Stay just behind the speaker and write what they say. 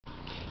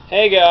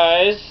Hey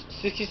guys,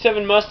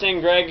 67 Mustang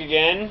Greg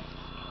again,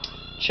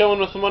 chilling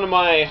with one of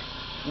my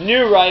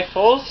new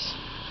rifles.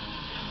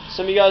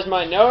 Some of you guys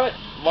might know it,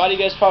 a lot of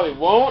you guys probably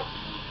won't.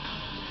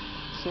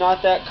 It's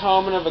not that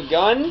common of a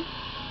gun.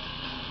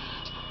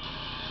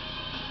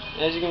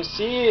 As you can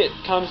see, it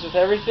comes with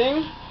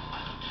everything.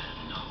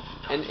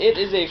 And it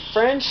is a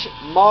French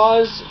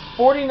Maz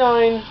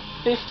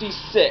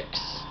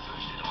 4956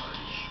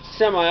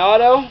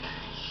 semi-auto.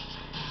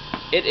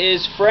 It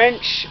is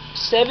French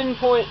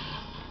 7.5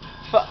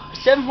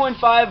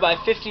 by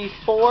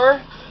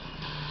 54,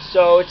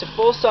 so it's a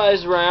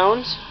full-size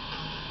round.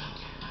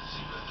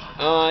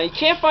 You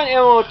can't find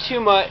ammo too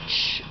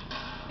much.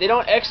 They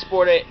don't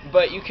export it,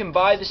 but you can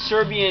buy the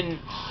Serbian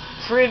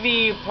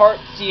Privy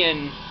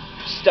Partisan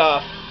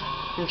stuff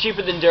from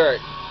Cheaper Than Dirt.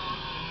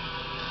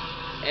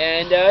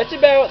 And it's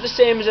about the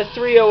same as a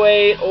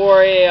 308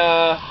 or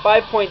a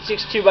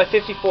 5.62 by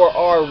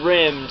 54R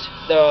rimmed,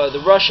 the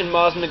Russian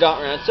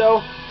Maznagant round.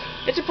 So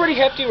it's a pretty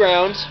hefty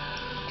round.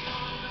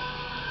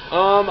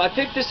 I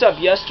picked this up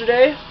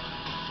yesterday.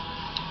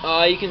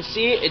 You can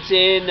see it's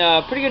in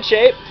pretty good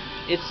shape.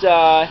 It's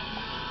the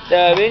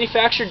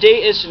manufacture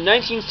date is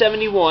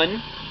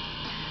 1971.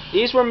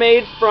 These were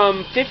made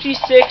from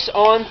 56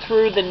 on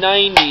through the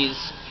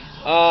 90s.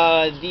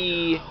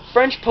 The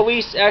French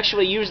police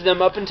actually used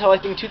them up until I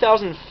think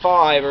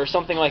 2005 or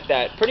something like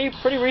that. Pretty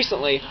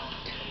recently.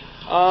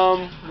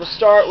 We'll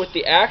start with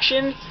the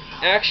action.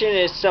 Action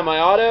is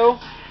semi-auto.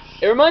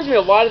 It reminds me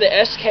a lot of the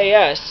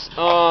SKS.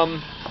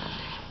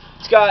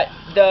 It's got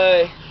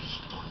the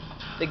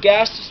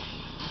gas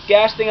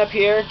thing up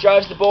here,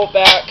 drives the bolt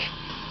back,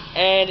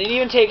 and it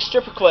even takes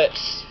stripper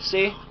clips.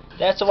 See?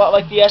 That's a lot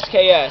like the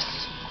SKS,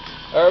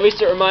 or at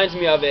least it reminds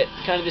me of it.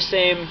 Kind of the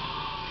same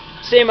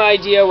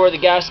idea where the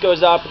gas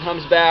goes up and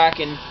comes back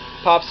and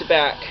pops it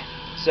back.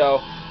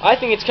 So I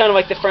think it's kind of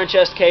like the French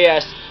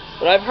SKS,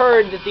 but I've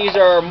heard that these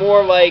are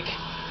more like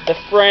the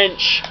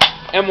French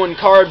M1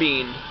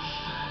 carbine.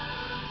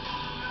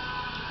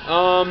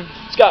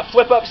 It's got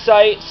flip-up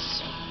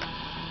sights,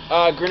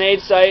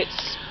 grenade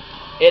sights.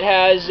 It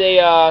has a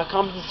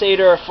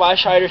compensator, a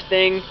flash hider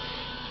thing.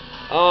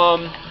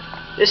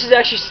 This is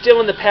actually still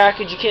in the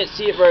package. You can't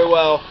see it very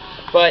well,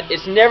 but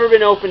it's never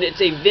been opened.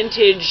 It's a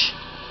vintage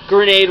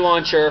grenade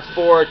launcher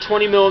for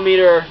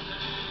 20mm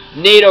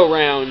NATO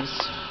rounds.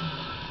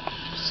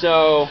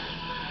 So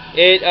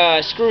it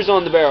screws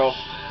on the barrel.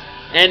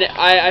 And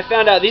I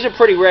found out these are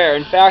pretty rare.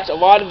 In fact, a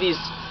lot of these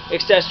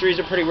accessories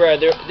are pretty rare.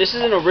 This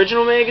is an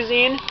original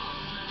magazine.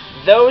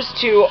 Those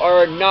two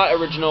are not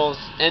originals,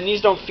 and these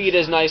don't feed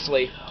as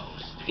nicely.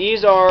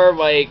 These are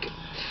like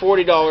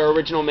 $40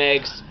 original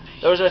mags.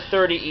 Those are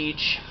 $30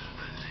 each.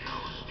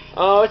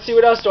 Let's see,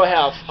 what else do I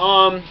have?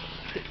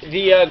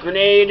 The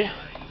grenade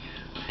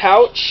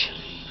pouch,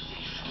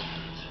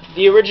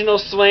 the original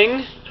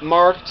sling,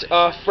 marked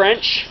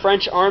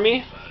French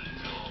Army.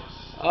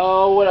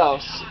 What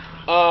else?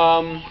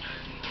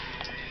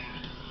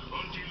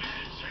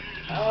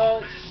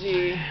 Let's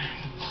see.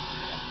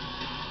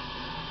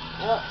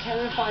 Can't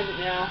even find it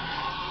now.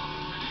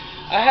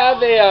 I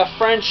have a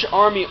French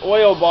Army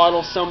oil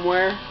bottle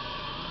somewhere.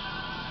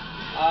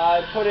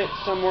 I put it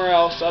somewhere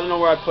else. I don't know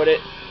where I put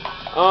it.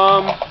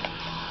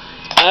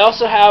 I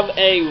also have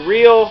a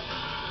real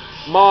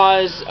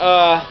Maz.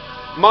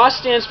 Maz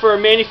stands for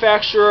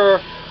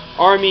Manufacturer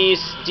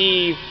Armies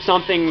D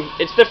something.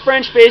 It's the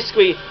French,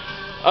 basically,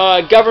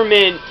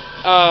 government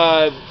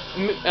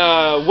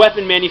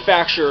weapon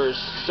manufacturers.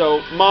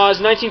 So Maz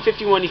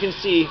 1951. You can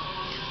see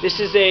this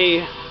is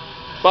a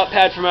butt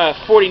pad from a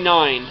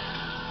 49,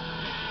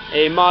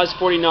 a Maz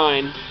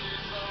 49.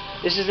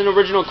 This is an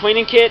original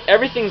cleaning kit.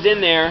 Everything's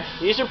in there.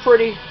 These are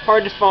pretty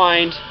hard to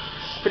find,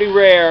 pretty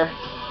rare.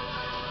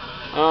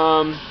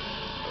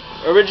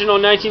 Original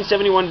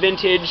 1971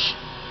 vintage.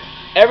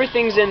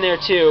 Everything's in there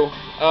too.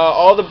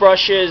 All the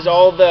brushes,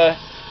 all the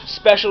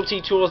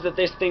specialty tools that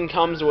this thing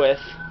comes with.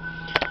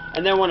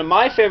 And then one of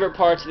my favorite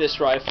parts of this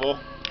rifle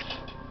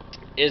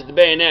is the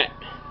bayonet.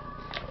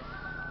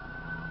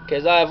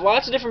 Because I have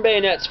lots of different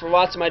bayonets for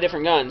lots of my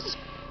different guns.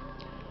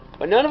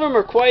 But none of them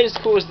are quite as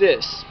cool as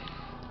this.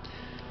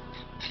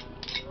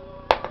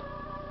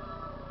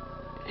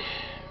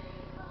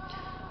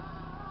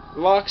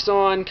 Locks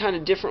on kind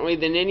of differently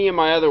than any of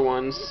my other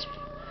ones.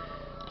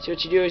 So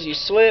what you do is you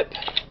slip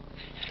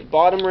the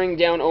bottom ring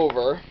down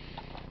over,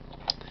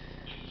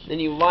 then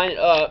you line it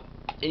up,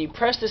 and you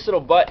press this little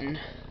button,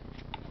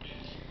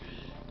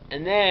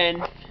 and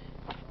then,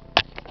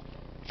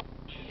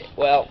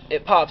 well,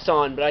 it pops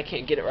on, but I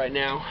can't get it right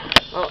now.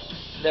 Oh,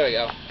 there we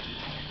go.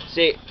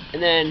 See,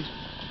 and then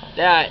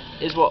that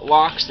is what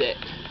locks it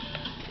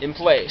in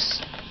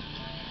place.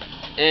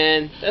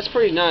 And that's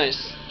pretty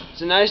nice.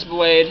 It's a nice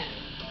blade.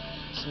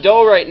 It's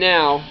dull right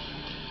now,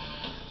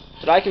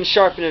 but I can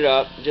sharpen it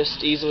up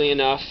just easily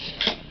enough.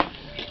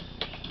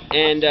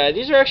 And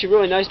these are actually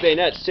really nice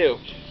bayonets too.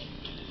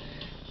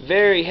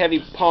 Very heavy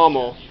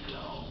pommel.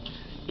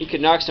 You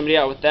could knock somebody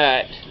out with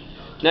that.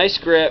 Nice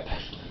grip.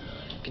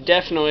 Could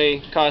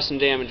definitely cause some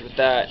damage with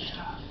that.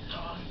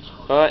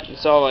 but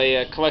it's all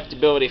a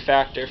collectability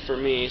factor for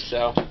me.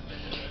 So,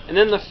 and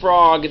then the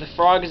frog. The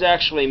frog is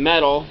actually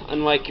metal,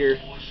 unlike your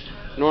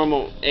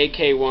normal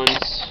AK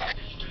ones.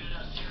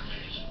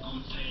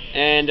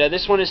 And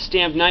this one is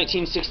stamped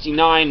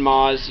 1969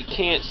 Moz. You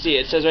can't see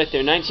it. It says right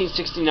there,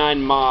 1969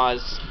 Moz.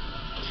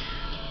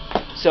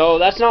 So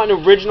that's not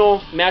an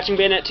original matching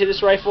bayonet to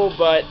this rifle,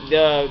 but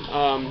the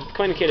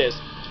cleaning kit is.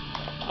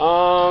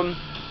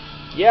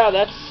 Yeah,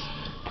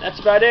 that's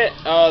about it.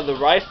 The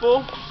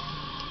rifle,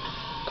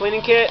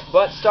 cleaning kit,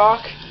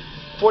 buttstock,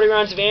 40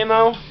 rounds of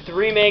ammo,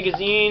 3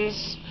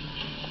 magazines,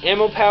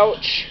 ammo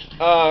pouch,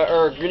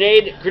 or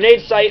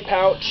grenade sight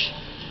pouch,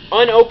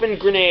 unopened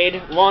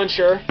grenade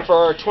launcher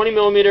for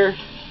 20mm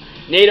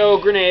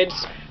NATO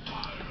grenades,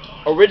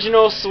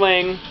 original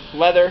sling,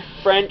 leather,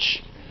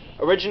 French,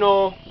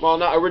 original, well,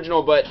 not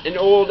original, but an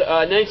old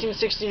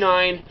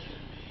 1969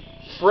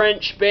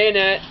 French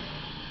bayonet.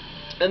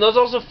 And those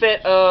also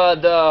fit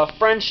the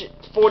French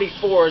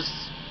 44s,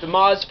 the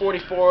Moz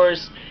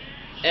 44s,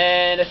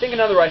 and I think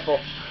another rifle.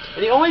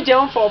 And the only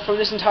downfall from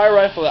this entire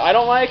rifle that I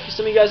don't like,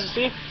 some of you guys have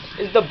seen,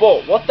 is the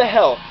bolt. What the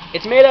hell?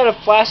 It's made out of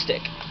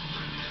plastic.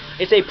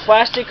 It's a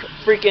plastic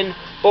freaking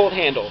bolt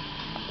handle.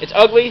 It's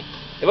ugly.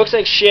 It looks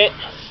like shit.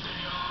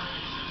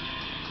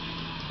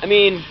 I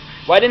mean,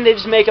 why didn't they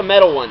just make a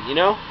metal one, you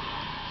know?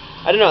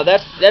 I don't know.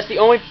 That's the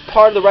only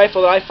part of the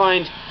rifle that I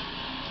find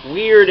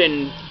weird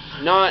and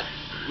not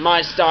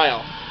my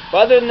style. But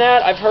other than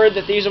that, I've heard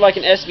that these are like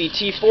an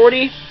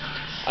SVT-40.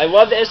 I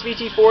love the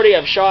SVT-40.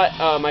 I've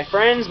shot my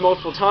friends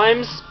multiple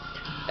times.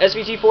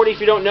 SVT-40, if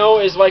you don't know,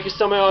 is like a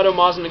semi-auto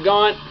Mosin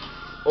Nagant,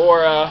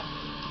 or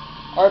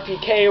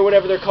RPK, or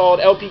whatever they're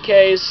called,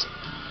 LPKs.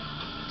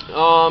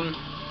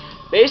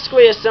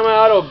 Basically a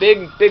semi-auto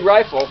big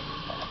rifle.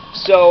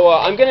 So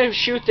I'm gonna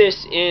shoot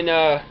this in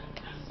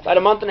about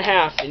a month and a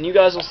half, and you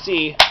guys will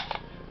see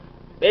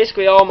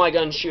basically all my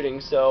gun shooting.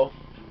 So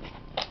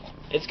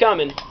it's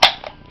coming.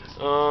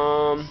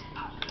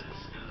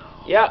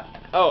 Yeah.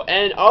 Oh,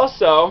 and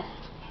also,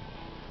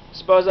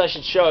 suppose I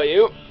should show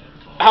you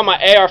how my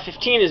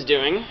AR-15 is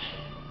doing.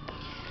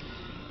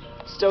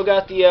 Still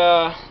got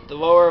the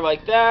lower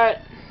like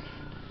that.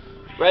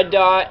 Red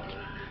dot.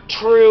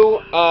 True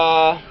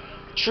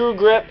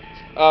grip,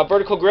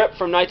 vertical grip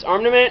from Knight's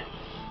Armament.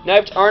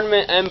 Knight's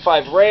Armament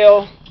M5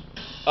 rail.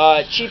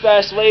 Cheap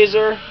ass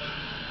laser.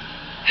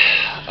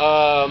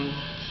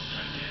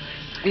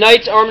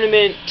 Knight's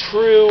Armament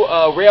true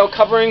rail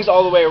coverings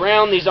all the way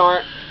around. These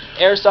aren't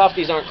airsoft,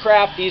 these aren't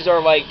crap, these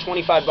are like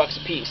 25 bucks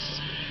a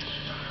piece.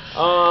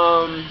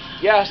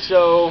 Yeah,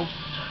 so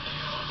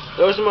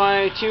those are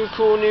my 2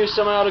 cool new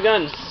semi-auto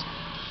guns.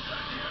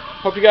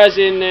 Hope you guys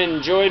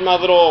enjoyed my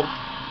little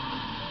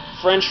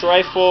French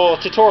rifle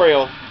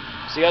tutorial.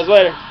 See you guys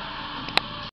later.